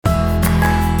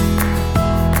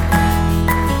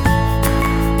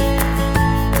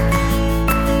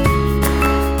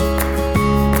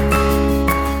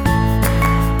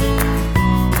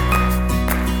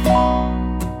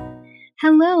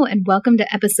and welcome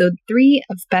to episode 3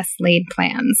 of Best Laid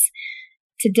Plans.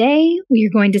 Today, we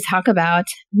are going to talk about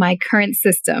my current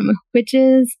system, which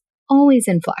is always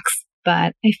in flux,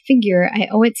 but I figure I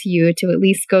owe it to you to at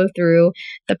least go through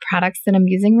the products that I'm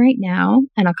using right now,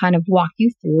 and I'll kind of walk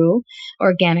you through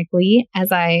organically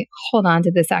as I hold on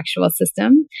to this actual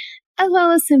system, as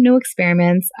well as some new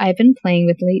experiments I've been playing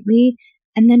with lately.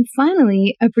 And then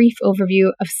finally, a brief overview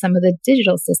of some of the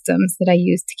digital systems that I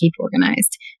use to keep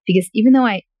organized. Because even though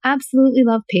I absolutely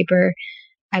love paper,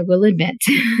 I will admit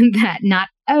that not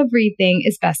everything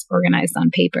is best organized on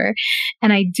paper.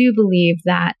 And I do believe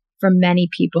that for many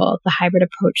people, the hybrid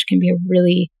approach can be a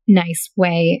really nice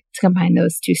way to combine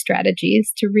those two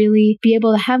strategies to really be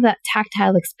able to have that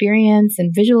tactile experience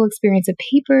and visual experience of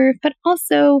paper, but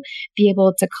also be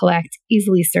able to collect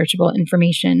easily searchable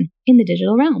information in the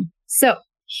digital realm. So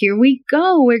here we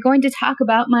go. We're going to talk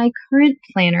about my current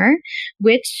planner,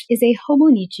 which is a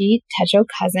Hobonichi Techo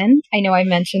Cousin. I know I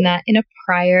mentioned that in a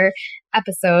prior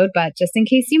episode, but just in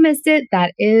case you missed it,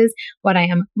 that is what I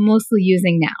am mostly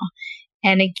using now.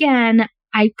 And again,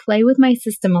 I play with my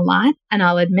system a lot, and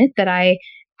I'll admit that I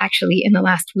actually in the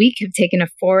last week have taken a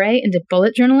foray into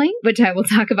bullet journaling, which I will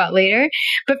talk about later.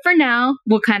 But for now,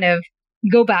 we'll kind of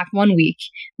go back 1 week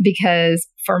because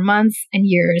for months and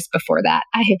years before that,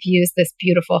 I have used this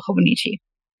beautiful Hobonichi.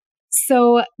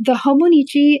 So the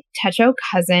Hobonichi Techo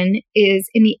Cousin is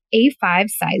in the A5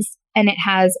 size, and it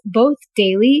has both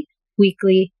daily,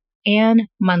 weekly, and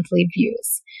monthly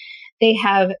views. They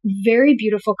have very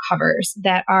beautiful covers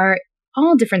that are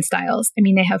all different styles. I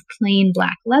mean, they have plain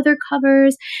black leather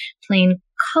covers, plain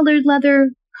colored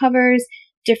leather covers,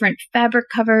 different fabric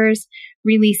covers,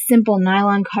 really simple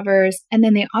nylon covers, and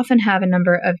then they often have a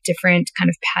number of different kind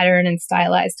of pattern and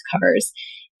stylized covers.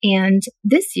 And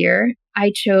this year,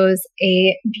 I chose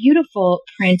a beautiful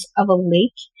print of a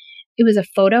lake. It was a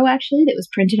photo, actually, that was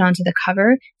printed onto the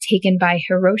cover, taken by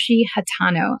Hiroshi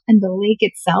Hatano, and the lake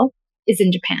itself is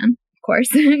in Japan, of course,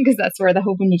 because that's where the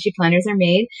Hobonichi planners are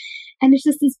made. And it's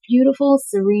just this beautiful,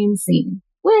 serene scene,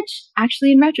 which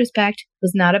actually in retrospect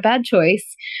was not a bad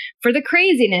choice for the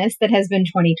craziness that has been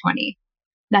 2020.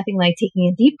 Nothing like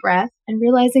taking a deep breath and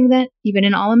realizing that even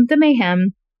in all of the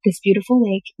mayhem, this beautiful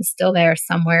lake is still there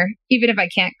somewhere, even if I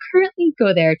can't currently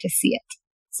go there to see it.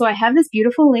 So I have this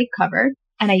beautiful lake cover,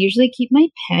 and I usually keep my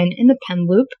pen in the pen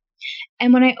loop.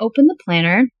 And when I open the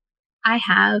planner, I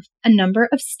have a number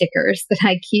of stickers that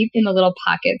I keep in the little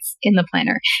pockets in the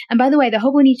planner. And by the way, the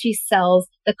Hobonichi sells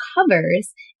the covers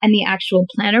and the actual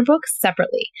planner books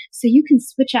separately. So you can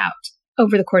switch out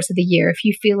over the course of the year. If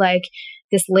you feel like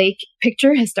this lake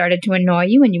picture has started to annoy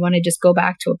you and you want to just go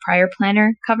back to a prior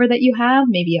planner cover that you have,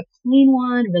 maybe a plain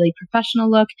one, really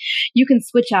professional look, you can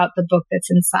switch out the book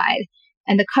that's inside.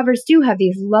 And the covers do have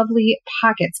these lovely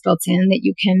pockets built in that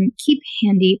you can keep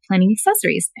handy planning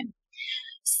accessories in.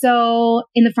 So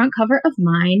in the front cover of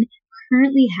mine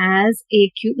currently has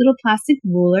a cute little plastic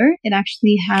ruler. It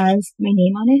actually has my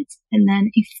name on it and then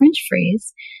a French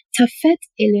phrase, Ta fête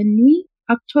est la nuit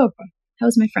octobre. How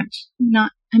was my French?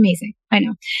 Not amazing, I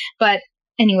know. But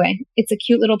anyway, it's a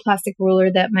cute little plastic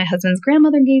ruler that my husband's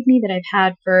grandmother gave me that I've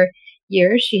had for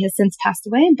years. She has since passed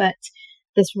away, but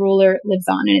this ruler lives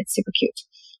on and it's super cute.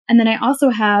 And then I also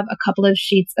have a couple of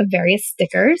sheets of various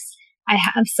stickers. I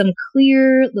have some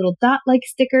clear little dot-like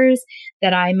stickers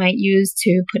that I might use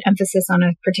to put emphasis on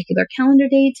a particular calendar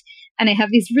date. And I have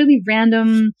these really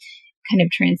random kind of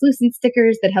translucent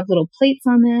stickers that have little plates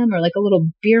on them or like a little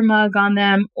beer mug on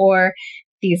them, or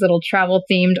these little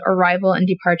travel-themed arrival and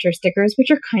departure stickers, which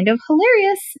are kind of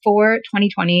hilarious for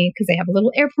 2020 because they have a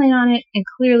little airplane on it. And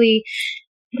clearly,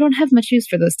 I don't have much use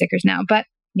for those stickers now, but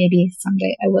maybe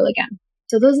someday I will again.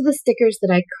 So those are the stickers that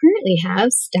I currently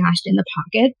have stashed in the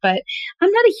pocket, but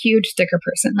I'm not a huge sticker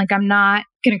person. Like I'm not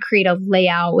going to create a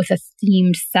layout with a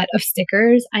themed set of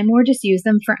stickers. I more just use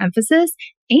them for emphasis,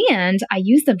 and I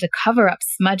use them to cover up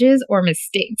smudges or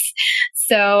mistakes.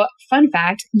 So fun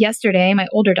fact, yesterday, my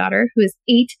older daughter, who is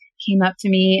 8, came up to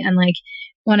me and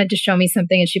wanted to show me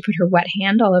something, and she put her wet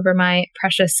hand all over my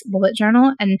precious bullet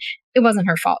journal, and it wasn't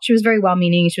her fault. She was very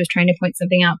well-meaning. She was trying to point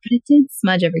something out, but it did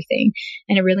smudge everything,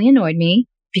 and it really annoyed me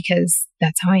because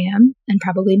that's how I am, and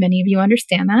probably many of you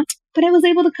understand that. But I was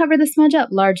able to cover the smudge up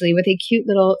largely with a cute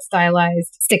little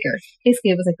stylized sticker.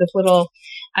 Basically, it was like this little,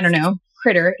 I don't know,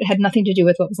 critter. It had nothing to do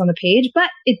with what was on the page,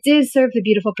 but it did serve the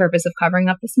beautiful purpose of covering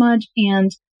up the smudge, and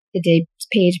the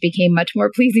page became much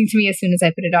more pleasing to me as soon as I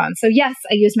put it on. So yes,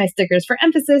 I use my stickers for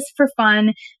emphasis, for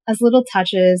fun, as little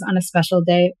touches on a special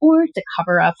day, or to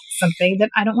cover up something that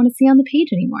I don't want to see on the page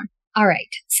anymore. All right,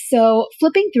 so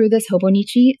flipping through this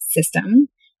Hobonichi system,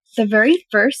 the very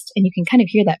first, and you can kind of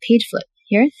hear that page flip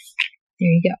here. There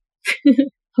you go.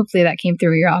 Hopefully that came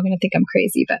through. You're all going to think I'm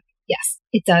crazy, but yes,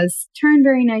 it does turn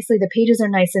very nicely. The pages are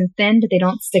nice and thin, but they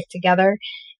don't stick together.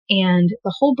 And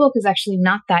the whole book is actually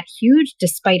not that huge,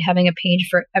 despite having a page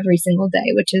for every single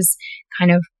day, which is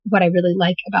kind of what I really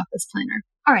like about this planner.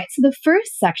 All right, so the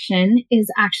first section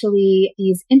is actually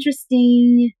these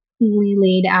interestingly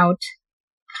laid out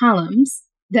columns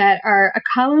that are a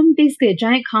column, basically a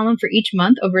giant column for each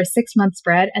month over a 6-month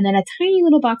spread, and then a tiny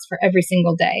little box for every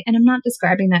single day. And I'm not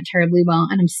describing that terribly well,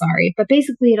 and I'm sorry, but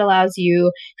basically it allows you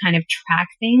kind of track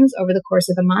things over the course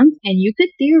of the month. And you could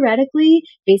theoretically,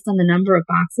 based on the number of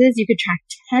boxes, you could track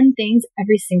 10 things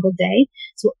every single day.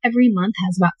 So every month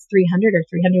has about 300 or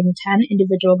 310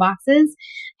 individual boxes.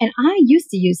 And I used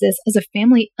to use this as a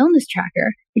family illness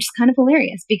tracker, which is kind of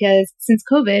hilarious because since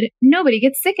COVID, nobody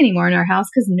gets sick anymore in our house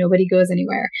because nobody goes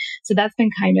anywhere. So that's been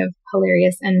kind of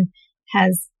hilarious and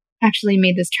has actually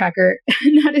made this tracker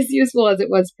not as useful as it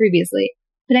was previously.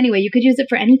 But anyway, you could use it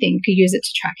for anything. You could use it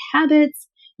to track habits.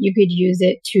 You could use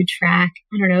it to track,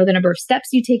 the number of steps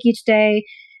you take each day,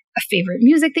 a favorite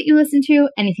music that you listen to,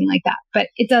 anything like that. But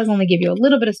it does only give you a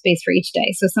little bit of space for each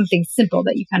day. So something simple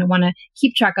that you kind of want to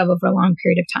keep track of over a long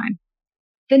period of time.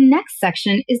 The next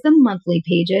section is the monthly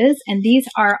pages, and these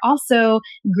are also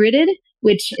gridded,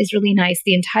 which is really nice.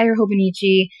 The entire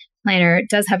Hobonichi planner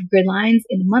does have grid lines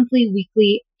in monthly,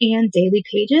 weekly, and daily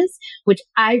pages, which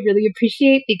I really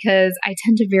appreciate because I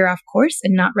tend to veer off course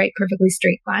and not write perfectly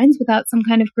straight lines without some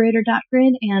kind of grid or dot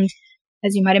grid. And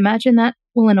as you might imagine, that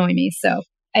will annoy me. So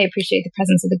I appreciate the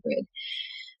presence of the grid.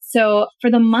 So for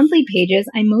the monthly pages,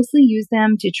 I mostly use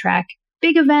them to track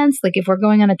big events, like if we're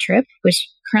going on a trip, which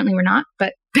currently we're not,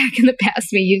 but back in the past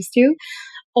we used to,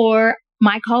 or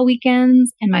my call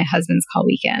weekends and my husband's call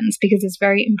weekends, because it's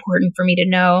very important for me to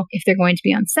know if they're going to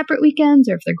be on separate weekends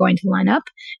or if they're going to line up.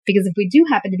 Because if we do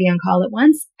happen to be on call at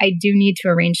once, I do need to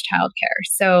arrange childcare.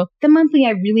 So the monthly I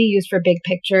really use for big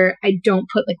picture. I don't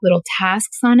put like little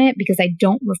tasks on it because I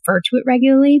don't refer to it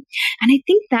regularly. And I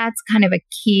think that's kind of a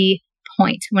key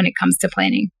point when it comes to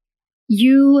planning.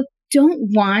 You don't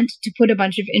want to put a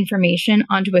bunch of information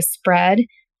onto a spread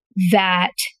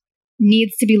that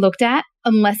needs to be looked at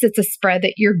unless it's a spread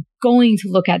that you're going to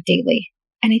look at daily.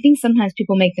 And I think sometimes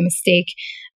people make the mistake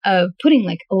of putting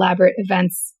like elaborate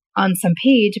events on some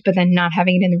page, but then not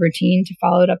having it in the routine to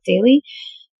follow it up daily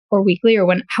or weekly or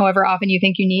however often you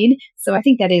think you need. So I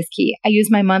think that is key. I use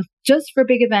my month just for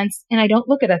big events and I don't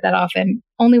look at it that often,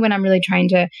 only when I'm really trying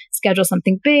to schedule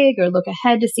something big or look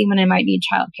ahead to see when I might need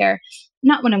childcare,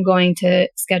 not when I'm going to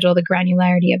schedule the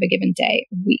granularity of a given day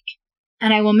or week.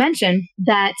 And I will mention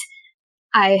that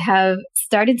I have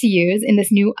started to use in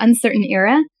this new uncertain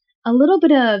era a little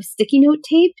bit of sticky note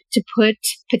tape to put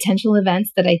potential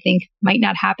events that I think might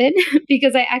not happen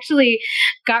because I actually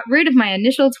got rid of my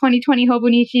initial 2020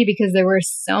 Hobonichi because there were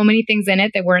so many things in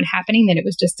it that weren't happening that it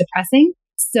was just depressing.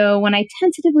 So when I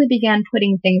tentatively began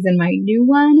putting things in my new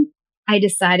one, I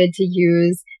decided to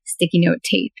use sticky note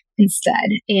tape instead.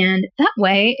 And that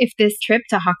way, if this trip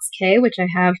to Hawks Cay, which I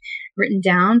have written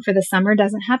down for the summer,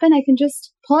 doesn't happen, I can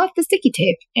just pull off the sticky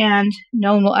tape and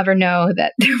no one will ever know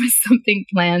that there was something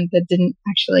planned that didn't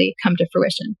actually come to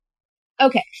fruition.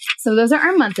 Okay, so those are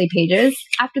our monthly pages.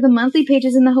 After the monthly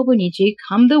pages in the Hobonichi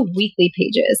come the weekly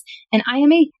pages. And I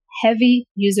am a heavy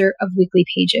user of weekly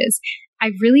pages.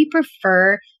 I really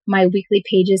prefer my weekly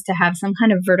pages to have some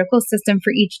kind of vertical system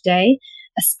for each day,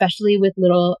 especially with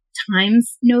little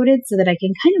times noted so that I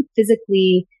can kind of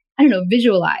physically,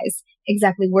 visualize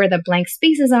exactly where the blank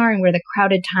spaces are and where the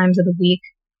crowded times of the week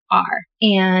are.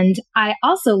 And I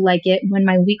also like it when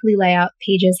my weekly layout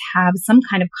pages have some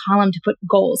kind of column to put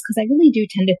goals, because I really do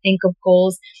tend to think of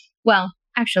goals, well,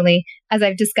 actually, as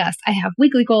I've discussed, I have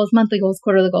weekly goals, monthly goals,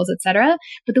 quarterly goals, etc.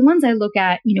 But the ones I look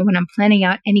at, when I'm planning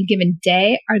out any given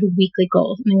day are the weekly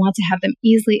goals, and I want to have them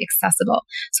easily accessible.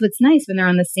 So it's nice when they're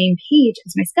on the same page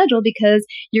as my schedule because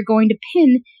you're going to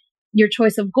pin your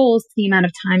choice of goals to the amount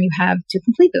of time you have to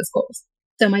complete those goals.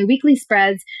 So my weekly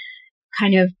spreads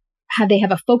kind of they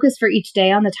have a focus for each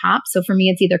day on the top. So for me,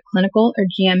 it's either clinical or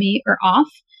GME or off.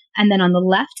 And then on the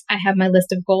left, I have my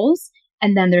list of goals.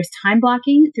 And then there's time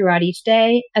blocking throughout each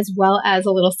day, as well as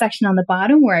a little section on the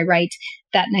bottom where I write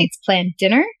that night's planned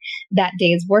dinner, that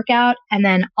day's workout, and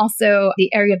then also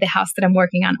the area of the house that I'm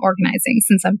working on organizing,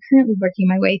 since I'm currently working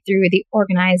my way through the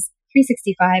Organize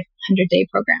 365 100-day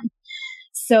program.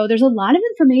 So there's a lot of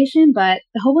information, but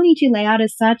the Hobonichi layout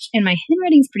is such, and my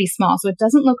handwriting is pretty small, so it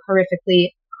doesn't look horrifically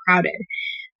crowded.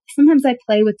 Sometimes I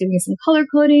play with doing some color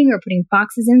coding or putting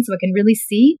boxes in so I can really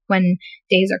see when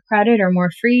days are crowded or more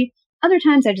free. Other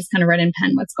times I just kind of write in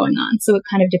pen what's going on. So it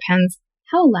kind of depends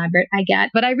how elaborate I get,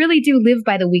 but I really do live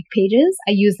by the week pages.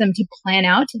 I use them to plan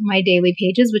out my daily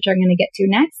pages, which I'm going to get to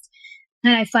next.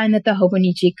 And I find that the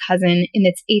Hobonichi Cousin in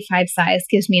its A5 size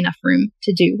gives me enough room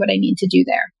to do what I need to do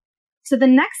there. So the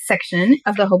next section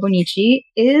of the Hobonichi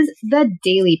is the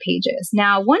daily pages.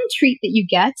 Now, one treat that you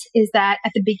get is that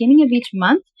at the beginning of each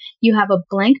month, you have a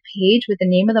blank page with the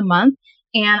name of the month.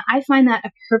 And I find that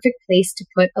a perfect place to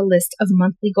put a list of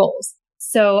monthly goals.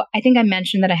 So I think I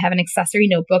mentioned that I have an accessory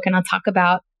notebook, and I'll talk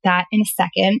about that in a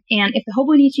second. And if the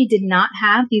Hobonichi did not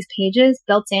have these pages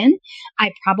built in,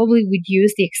 I probably would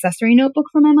use the accessory notebook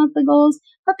for my monthly goals.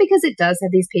 But because it does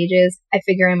have these pages, I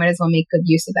figure I might as well make good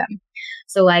use of them.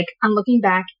 So like I'm looking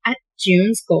back at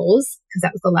June's goals, because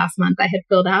that was the last month I had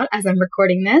filled out as I'm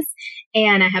recording this.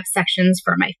 And I have sections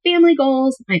for my family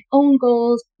goals, my own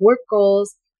goals, work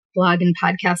goals, blog and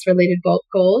podcast related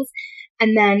goals.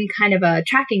 And then kind of a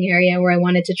tracking area where I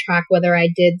wanted to track whether I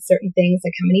did certain things,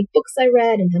 like how many books I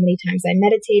read and how many times I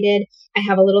meditated. I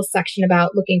have a little section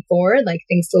about looking forward, like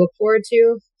things to look forward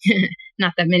to.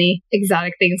 Not that many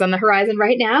exotic things on the horizon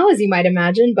right now, as you might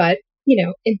imagine, but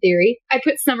in theory, I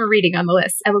put summer reading on the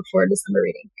list. I look forward to summer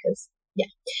reading because,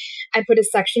 I put a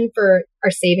section for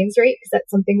our savings rate because that's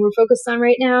something we're focused on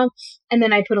right now. And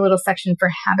then I put a little section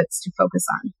for habits to focus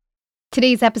on.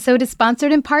 Today's episode is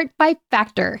sponsored in part by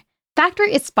Factor. Factor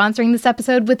is sponsoring this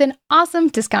episode with an awesome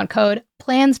discount code,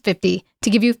 PLANS50, to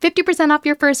give you 50% off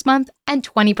your first month and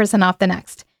 20% off the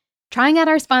next. Trying out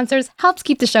our sponsors helps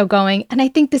keep the show going, and I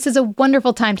think this is a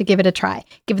wonderful time to give it a try,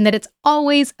 given that it's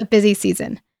always a busy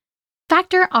season.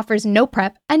 Factor offers no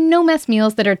prep and no mess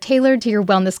meals that are tailored to your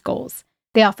wellness goals.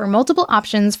 They offer multiple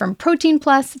options from protein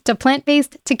plus to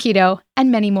plant-based to keto and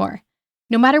many more.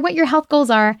 No matter what your health goals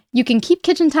are, you can keep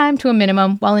kitchen time to a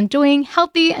minimum while enjoying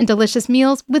healthy and delicious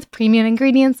meals with premium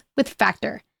ingredients with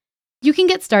Factor. You can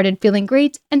get started feeling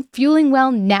great and fueling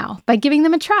well now by giving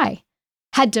them a try.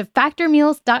 Head to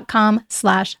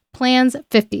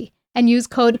factormeals.com/plans50 and use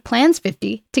code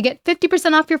PLANS50 to get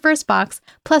 50% off your first box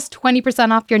plus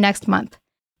 20% off your next month.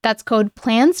 That's code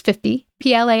PLANS50,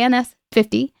 PLANS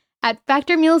 50, at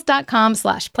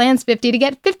factormeals.com/plans50 to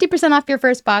get 50% off your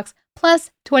first box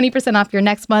plus 20% off your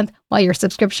next month while your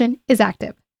subscription is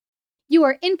active. You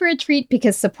are in for a treat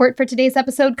because support for today's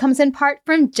episode comes in part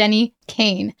from Jenni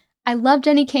Kayne. I love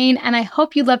Jenni Kayne, and I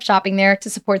hope you love shopping there to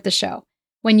support the show.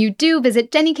 When you do,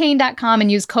 visit jennikayne.com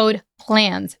and use code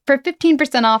PLANS for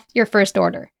 15% off your first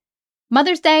order.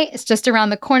 Mother's Day is just around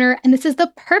the corner, and this is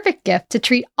the perfect gift to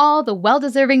treat all the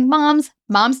well-deserving moms,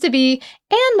 moms-to-be,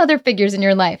 and mother figures in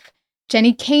your life.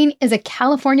 Jenni Kayne is a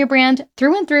California brand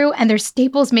through and through, and their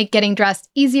staples make getting dressed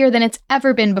easier than it's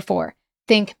ever been before.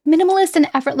 Think minimalist and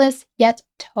effortless, yet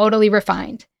totally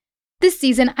refined. This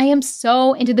season, I am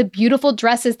so into the beautiful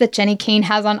dresses that Jenni Kayne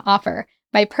has on offer.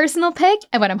 My personal pick,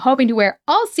 and what I'm hoping to wear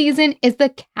all season, is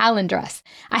the Callan dress.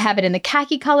 I have it in the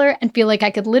khaki color and feel like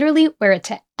I could literally wear it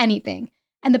to anything.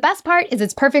 And the best part is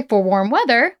it's perfect for warm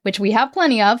weather, which we have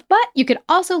plenty of, but you could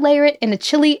also layer it in a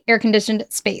chilly, air-conditioned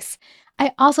space.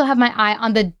 I also have my eye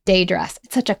on the day dress.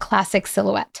 It's such a classic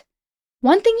silhouette.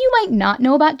 One thing you might not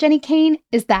know about Jenni Kayne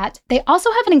is that they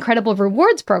also have an incredible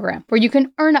rewards program where you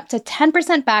can earn up to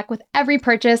 10% back with every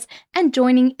purchase, and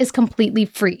joining is completely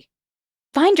free.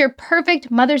 Find your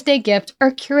perfect Mother's Day gift or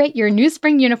curate your new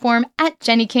spring uniform at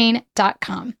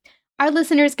jennikayne.com. Our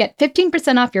listeners get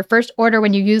 15% off your first order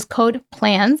when you use code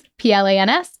PLANS,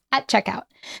 PLANS, at checkout.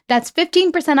 That's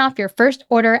 15% off your first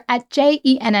order at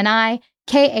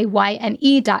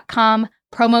jennikayne.com,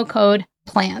 promo code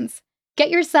PLANS. Get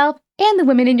yourself and the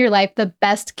women in your life the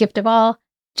best gift of all,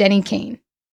 Jenni Kayne.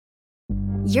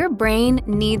 Your brain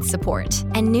needs support,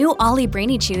 and new Ollie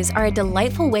Brainy Chews are a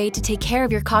delightful way to take care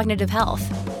of your cognitive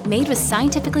health. Made with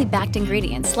scientifically backed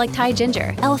ingredients like Thai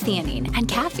ginger, L-theanine, and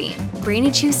caffeine, Brainy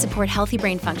Chews support healthy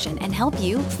brain function and help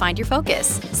you find your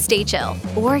focus, stay chill,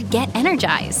 or get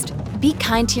energized. Be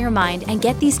kind to your mind and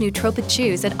get these nootropic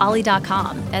chews at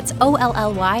ollie.com. That's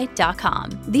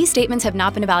OLLY.com. These statements have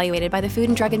not been evaluated by the Food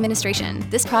and Drug Administration.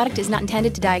 This product is not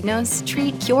intended to diagnose,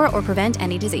 treat, cure, or prevent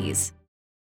any disease.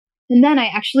 And then I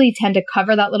actually tend to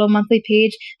cover that little monthly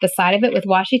page, the side of it, with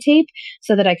washi tape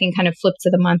so that I can kind of flip to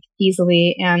the month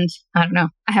easily. And I don't know,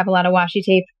 I have a lot of washi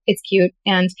tape. It's cute.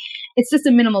 And it's just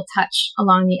a minimal touch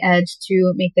along the edge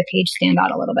to make the page stand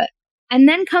out a little bit. And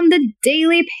then come the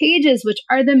daily pages, which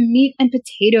are the meat and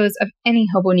potatoes of any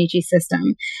Hobonichi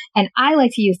system. And I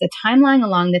like to use the timeline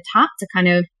along the top to kind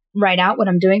of write out what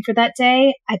I'm doing for that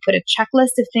day. I put a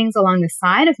checklist of things along the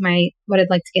side of what I'd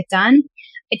like to get done.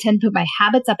 I tend to put my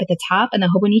habits up at the top, and the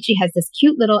Hobonichi has this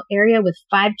cute little area with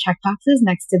 5 checkboxes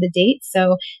next to the date.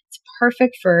 So it's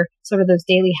perfect for sort of those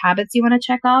daily habits you want to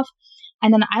check off.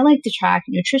 And then I like to track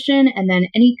nutrition and then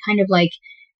any kind of like,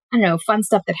 I don't know, fun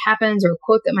stuff that happens or a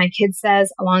quote that my kid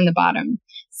says along the bottom.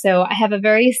 So I have a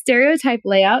very stereotyped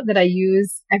layout that I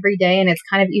use every day, and it's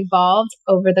kind of evolved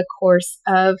over the course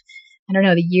of, I don't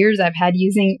know, the years I've had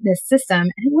using this system,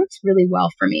 and it works really well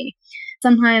for me.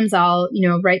 Sometimes I'll,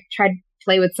 try to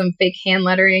play with some fake hand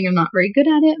lettering. I'm not very good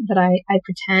at it, but I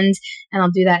pretend, and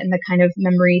I'll do that in the kind of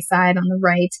memory side on the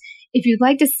right. If you'd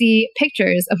like to see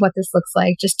pictures of what this looks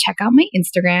like, just check out my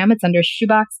Instagram. It's under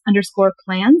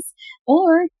shoebox_plans,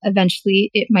 or eventually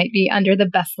it might be under the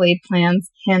Best Laid Plans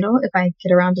handle if I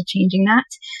get around to changing that.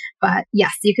 But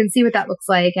yes, you can see what that looks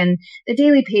like. And the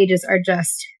daily pages are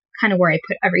just kind of where I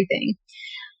put everything.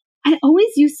 I always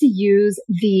used to use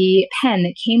the pen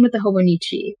that came with the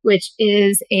Hobonichi, which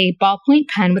is a ballpoint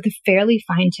pen with a fairly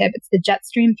fine tip. It's the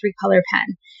Jetstream 3-color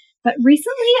pen. But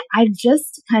recently, I've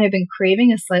just kind of been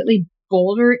craving a slightly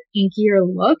bolder, inkier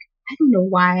look. I don't know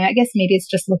why. I guess maybe it's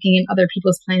just looking in other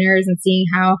people's planners and seeing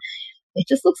how it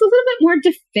just looks a little bit more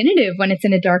definitive when it's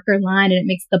in a darker line, and it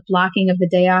makes the blocking of the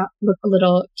day out look a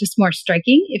little just more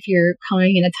striking if you're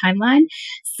coloring in a timeline.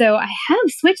 So I have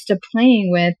switched to playing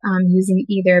with using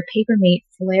either Papermate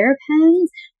Flare pens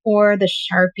or the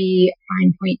Sharpie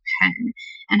fine point pen.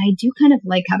 And I do kind of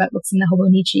like how that looks in the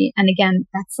Hobonichi. And again,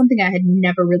 that's something I had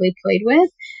never really played with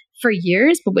for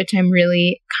years, but which I'm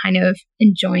really kind of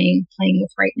enjoying playing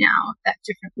with right now. That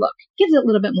different look gives it a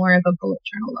little bit more of a bullet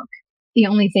journal look. The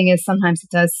only thing is sometimes it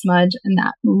does smudge, and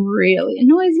that really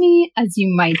annoys me, as you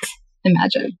might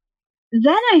imagine.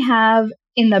 Then I have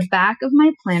in the back of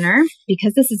my planner,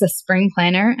 because this is a spring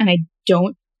planner and I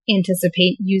don't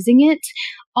anticipate using it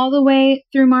all the way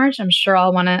through March. I'm sure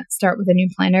I'll want to start with a new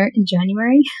planner in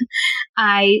January.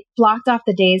 I blocked off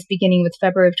the days beginning with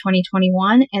February of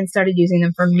 2021 and started using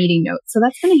them for meeting notes. So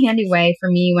that's been a handy way for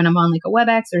me when I'm on like a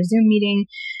WebEx or Zoom meeting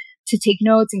to take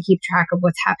notes and keep track of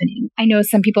what's happening. I know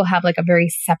some people have like a very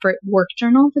separate work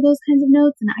journal for those kinds of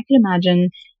notes, and I can imagine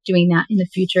doing that in the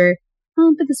future,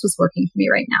 but this was working for me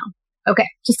right now. Okay,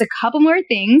 just a couple more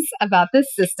things about this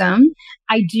system.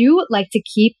 I do like to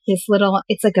keep this little,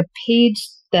 it's like a page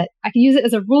that I can use it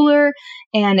as a ruler,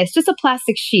 and it's just a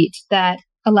plastic sheet that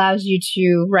allows you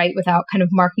to write without kind of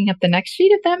marking up the next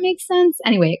sheet, if that makes sense.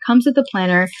 Anyway, it comes with the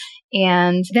planner.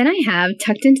 And then I have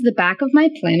tucked into the back of my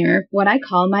planner what I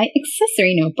call my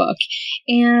accessory notebook.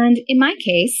 And in my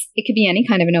case, it could be any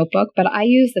kind of a notebook, but I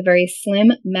use the very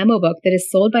slim memo book that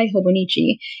is sold by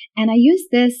Hobonichi. And I use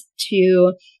this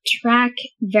to track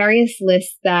various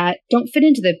lists that don't fit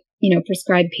into the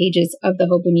prescribed pages of the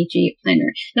Hobonichi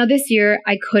planner. Now this year,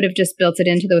 I could have just built it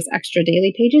into those extra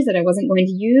daily pages that I wasn't going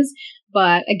to use.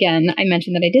 But again, I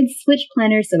mentioned that I did switch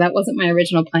planners, so that wasn't my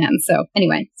original plan. So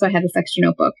anyway, so I have this extra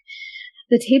notebook.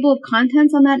 The table of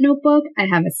contents on that notebook, I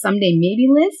have a someday maybe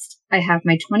list. I have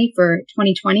my 20 for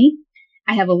 2020.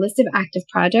 I have a list of active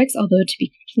projects, although to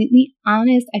be completely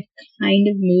honest, I've kind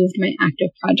of moved my active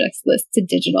projects list to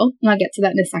digital, and I'll get to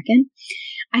that in a second.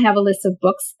 I have a list of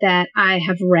books that I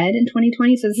have read in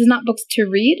 2020. So this is not books to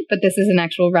read, but this is an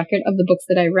actual record of the books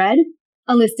that I read.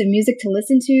 A list of music to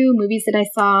listen to, movies that I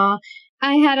saw.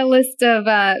 I had a list of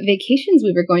vacations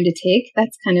we were going to take.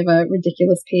 That's kind of a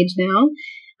ridiculous page now.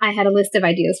 I had a list of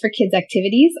ideas for kids'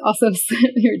 activities, also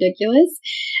slightly ridiculous.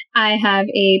 I have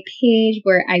a page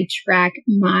where I track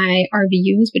my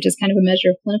RVUs, which is kind of a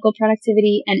measure of clinical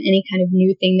productivity, and any kind of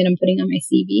new thing that I'm putting on my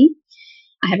CV.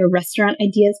 I have a restaurant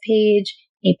ideas page,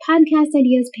 a podcast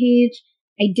ideas page.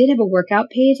 I did have a workout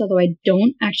page, although I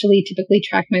don't actually typically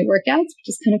track my workouts, which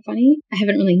is kind of funny. I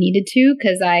haven't really needed to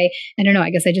because I don't know, I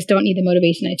guess I just don't need the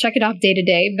motivation. I check it off day to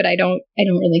day, but I don't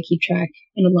really keep track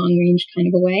in a long range kind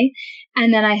of a way.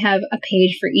 And then I have a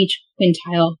page for each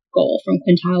quintile goal from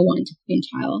quintile 1 to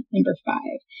quintile number 5.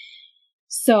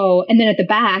 So, and then at the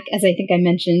back, as I think I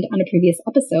mentioned on a previous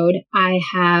episode, I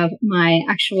have my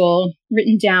actual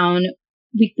written down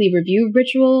weekly review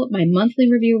ritual, my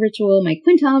monthly review ritual, my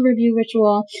quintile review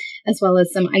ritual, as well as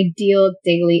some ideal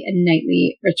daily and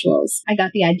nightly rituals. I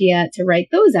got the idea to write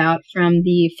those out from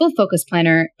the Full Focus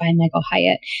Planner by Michael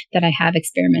Hyatt that I have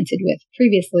experimented with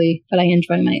previously, but I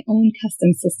enjoy my own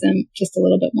custom system just a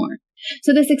little bit more.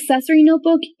 So this accessory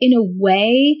notebook, in a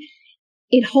way,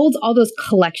 it holds all those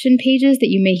collection pages that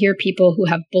you may hear people who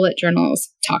have bullet journals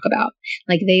talk about.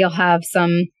 Like they'll have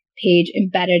some page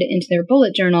embedded into their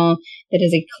bullet journal that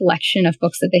is a collection of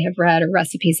books that they have read or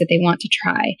recipes that they want to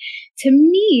try. To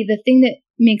me, the thing that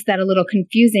makes that a little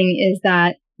confusing is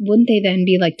that wouldn't they then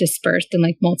be like dispersed in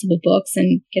like multiple books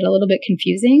and get a little bit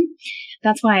confusing?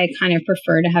 That's why I kind of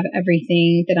prefer to have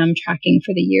everything that I'm tracking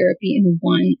for the year be in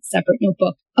one separate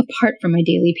notebook apart from my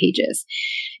daily pages.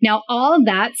 Now, all of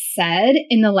that said,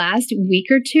 in the last week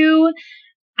or two,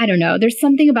 I don't know. There's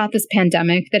something about this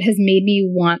pandemic that has made me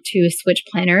want to switch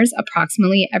planners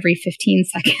approximately every 15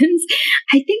 seconds.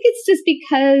 I think it's just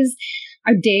because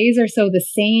our days are so the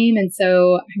same. And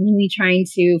so I'm really trying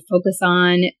to focus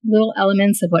on little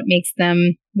elements of what makes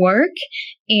them work.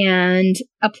 And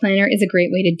a planner is a great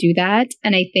way to do that.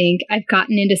 And I think I've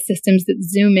gotten into systems that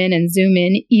zoom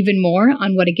in even more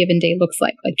on what a given day looks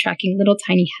like tracking little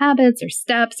tiny habits or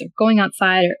steps or going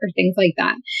outside or things like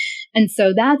that. And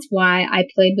so that's why I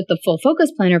played with the Full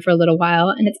Focus Planner for a little while.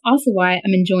 And it's also why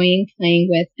I'm enjoying playing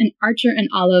with an Archer and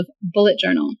Olive bullet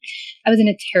journal. I was in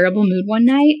a terrible mood one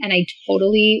night and I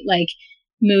totally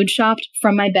mood shopped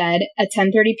from my bed at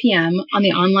 10:30 p.m. on the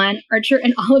online Archer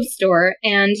and Olive store.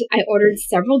 And I ordered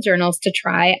several journals to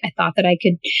try. I thought that I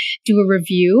could do a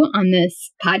review on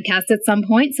this podcast at some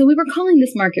point. So we were calling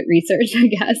this market research, I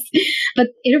guess. But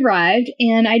it arrived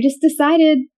and I just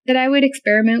decided that I would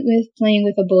experiment with playing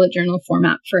with a bullet journal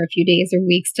format for a few days or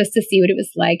weeks just to see what it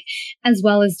was like, as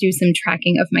well as do some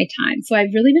tracking of my time. So I've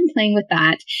really been playing with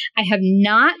that. I have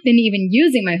not been even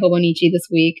using my Hobonichi this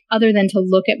week, other than to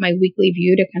look at my weekly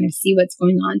view to kind of see what's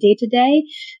going on day to day.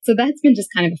 So that's been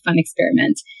just kind of a fun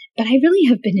experiment. But I really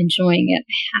have been enjoying it,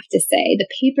 I have to say. The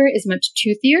paper is much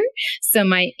toothier, so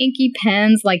my inky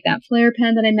pens like that Flair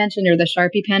pen that I mentioned or the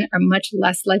Sharpie pen are much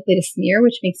less likely to smear,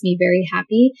 which makes me very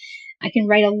happy. I can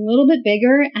write a little bit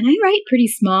bigger, and I write pretty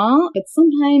small, but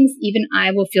sometimes even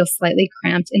I will feel slightly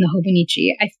cramped in the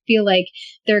Hobonichi. I feel like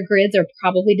their grids are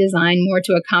probably designed more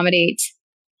to accommodate,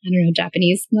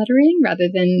 Japanese lettering rather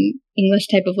than English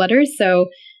type of letters. So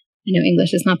I know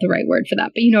English is not the right word for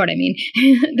that, but you know what I mean.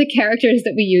 The characters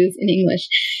that we use in English.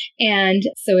 And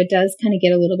so it does kind of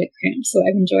get a little bit cramped. So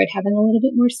I've enjoyed having a little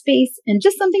bit more space and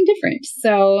just something different.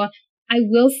 So I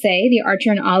will say the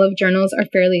Archer and Olive journals are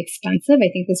fairly expensive.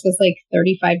 I think this was like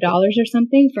 $35 or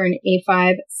something for an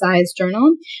A5 size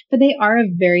journal, but they are of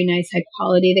very nice high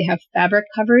quality. They have fabric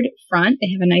covered front.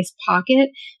 They have a nice pocket.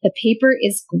 The paper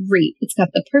is great. It's got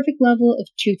the perfect level of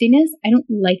toothiness. I don't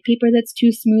like paper that's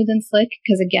too smooth and slick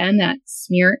because again, that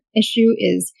smear issue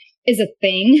is a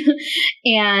thing.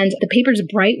 And the paper's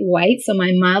bright white, so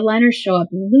my mild liners show up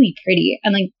really pretty.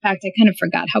 And in fact, I kind of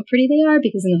forgot how pretty they are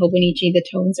because in the Hobonichi, the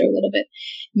tones are a little bit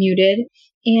muted.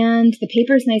 And the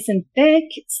paper's nice and thick,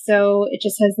 so it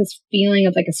just has this feeling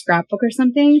of like a scrapbook or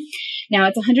something. Now,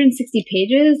 it's 160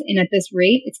 pages, and at this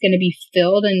rate, it's going to be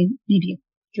filled in maybe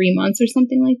 3 months or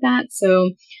something like that.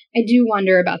 So I do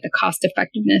wonder about the cost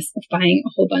effectiveness of buying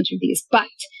a whole bunch of these, but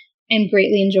I'm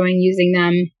greatly enjoying using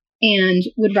them and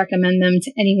would recommend them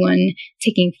to anyone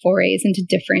taking forays into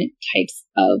different types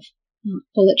of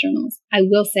bullet journals. I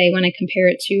will say when I compare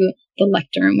it to the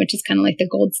Lectern, which is kind of like the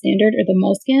gold standard, or the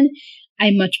Moleskine,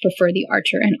 I much prefer the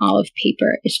Archer and Olive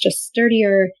paper. It's just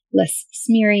sturdier, less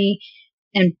smeary,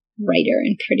 and brighter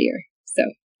and prettier. So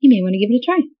you may want to give it a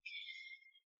try.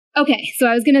 Okay, so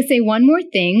I was going to say one more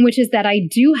thing, which is that I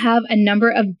do have a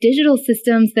number of digital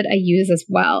systems that I use as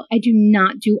well. I do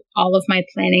not do all of my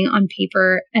planning on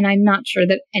paper, and I'm not sure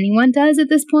that anyone does at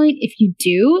this point. If you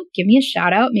do, give me a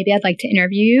shout out. Maybe I'd like to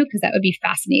interview you because that would be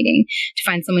fascinating to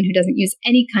find someone who doesn't use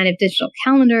any kind of digital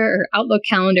calendar or Outlook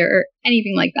calendar or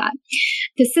anything like that.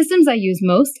 The systems I use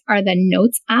most are the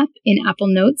Notes app in Apple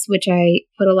Notes, which I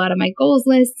put a lot of my goals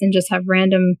lists and just have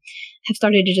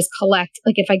started to just collect.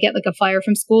 Like if I get like a flyer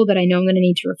from school that I know I'm going to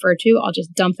need to refer to, I'll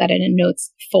just dump that in a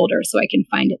notes folder so I can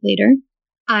find it later.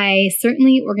 I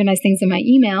certainly organize things in my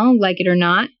email, like it or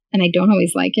not, and I don't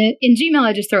always like it. In Gmail,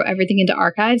 I just throw everything into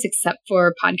archives except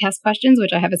for podcast questions,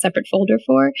 which I have a separate folder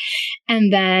for.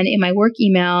 And then in my work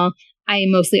email, I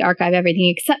mostly archive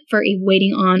everything except for a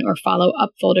waiting on or follow up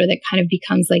folder that kind of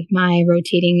becomes like my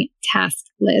rotating task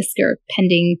list or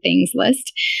pending things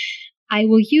list. I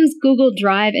will use Google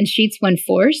Drive and Sheets when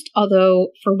forced, although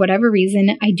for whatever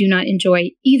reason, I do not enjoy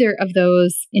either of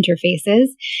those interfaces.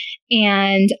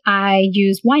 And I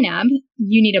use YNAB,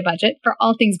 You Need a Budget, for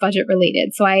all things budget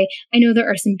related. So I know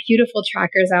there are some beautiful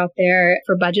trackers out there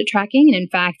for budget tracking. And in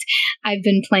fact, I've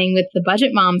been playing with the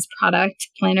Budget Moms product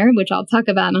planner, which I'll talk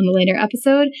about on a later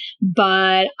episode.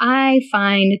 But I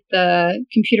find the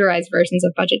computerized versions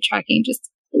of budget tracking just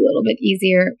a little bit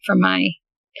easier for my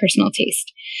personal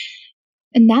taste.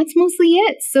 And that's mostly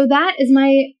it. So that is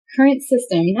my current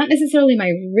system, not necessarily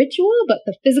my ritual, but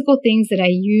the physical things that I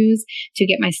use to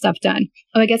get my stuff done.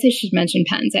 Oh, I guess I should mention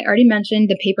pens. I already mentioned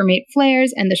the Papermate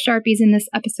Flares and the Sharpies in this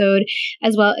episode,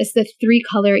 as well as the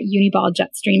 3-color Uniball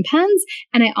Jetstream pens.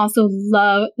 And I also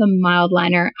love the mild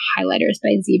liner highlighters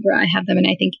by Zebra. I have them in,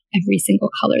 I think, every single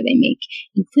color they make,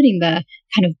 including the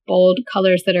kind of bold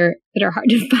colors that are hard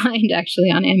to find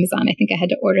actually on Amazon. I think I had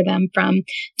to order them from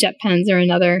Jet Pens or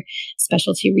another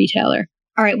specialty retailer.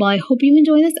 All right, well, I hope you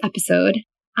enjoy this episode.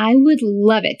 I would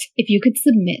love it if you could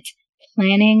submit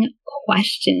planning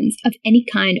questions of any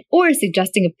kind or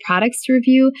suggesting of products to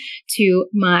review to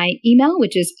my email,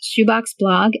 which is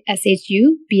shoeboxblog,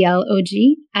 SHUBLOG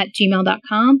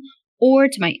 @gmail.com, or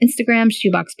to my Instagram,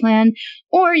 shoeboxplan,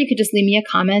 or you could just leave me a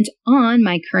comment on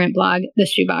my current blog,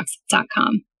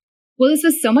 theshoebox.com. Well, this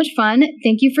was so much fun.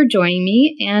 Thank you for joining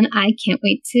me, and I can't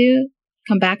wait to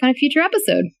come back on a future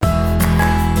episode.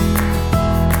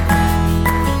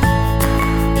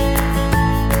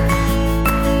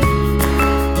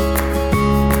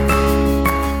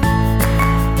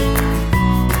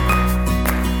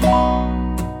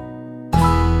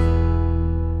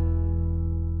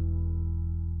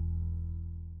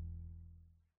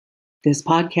 This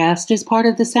podcast is part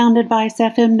of the Sound Advice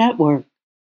FM network.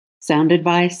 Sound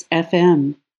Advice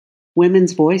FM.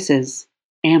 Women's voices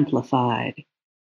amplified.